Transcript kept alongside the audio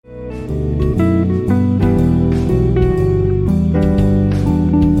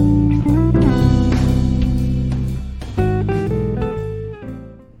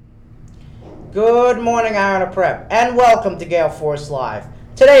Prep, and welcome to Gale Force Live.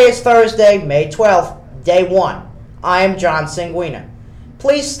 Today is Thursday, May 12th, Day 1. I am John Sanguina.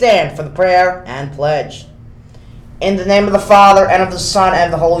 Please stand for the prayer and pledge. In the name of the Father, and of the Son, and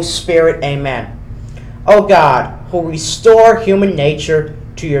of the Holy Spirit, amen. O God, who restore human nature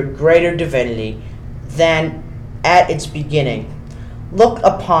to your greater divinity than at its beginning, look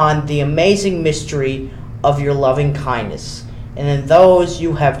upon the amazing mystery of your loving kindness, and in those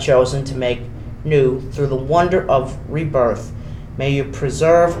you have chosen to make new through the wonder of rebirth, may you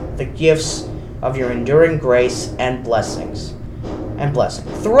preserve the gifts of your enduring grace and blessings.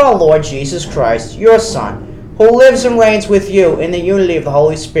 Through our Lord Jesus Christ, your Son, who lives and reigns with you in the unity of the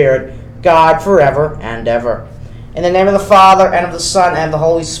Holy Spirit, God, forever and ever. In the name of the Father, and of the Son, and of the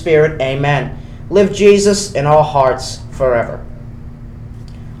Holy Spirit, amen. Live Jesus in our hearts forever.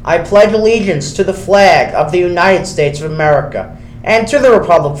 I pledge allegiance to the flag of the United States of America, and to the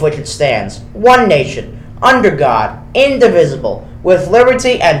republic for which it stands, one nation, under God, indivisible, with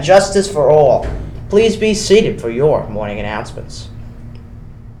liberty and justice for all. Please be seated for your morning announcements.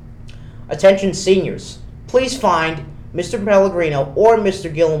 Attention seniors, please find Mr. Pellegrino or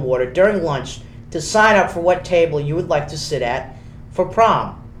Mr. Gillenwater during lunch to sign up for what table you would like to sit at for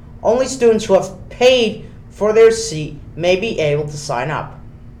prom. Only students who have paid for their seat may be able to sign up.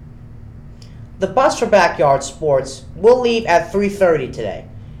 The bus for backyard sports will leave at 3:30 today.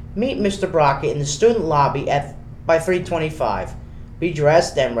 Meet Mr. Brockett in the student lobby by 3:25. Be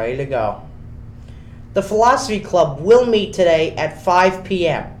dressed and ready to go. The Philosophy Club will meet today at 5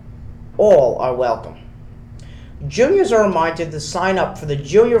 p.m. All are welcome. Juniors are reminded to sign up for the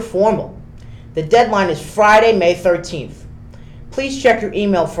Junior Formal. The deadline is Friday, May 13th. Please check your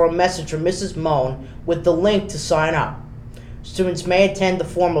email for a message from Mrs. Moan with the link to sign up. Students may attend the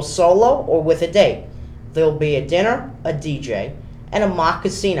formal solo or with a date. There will be a dinner, a DJ, and a mock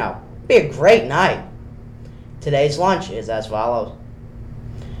casino. Be a great night. Today's lunch is as follows: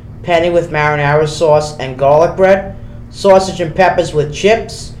 penny with marinara sauce and garlic bread, sausage and peppers with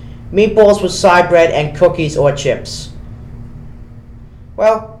chips, meatballs with side bread, and cookies or chips.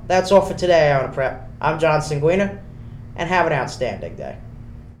 Well, that's all for today on Prep. I'm John Sanguina, and have an outstanding day.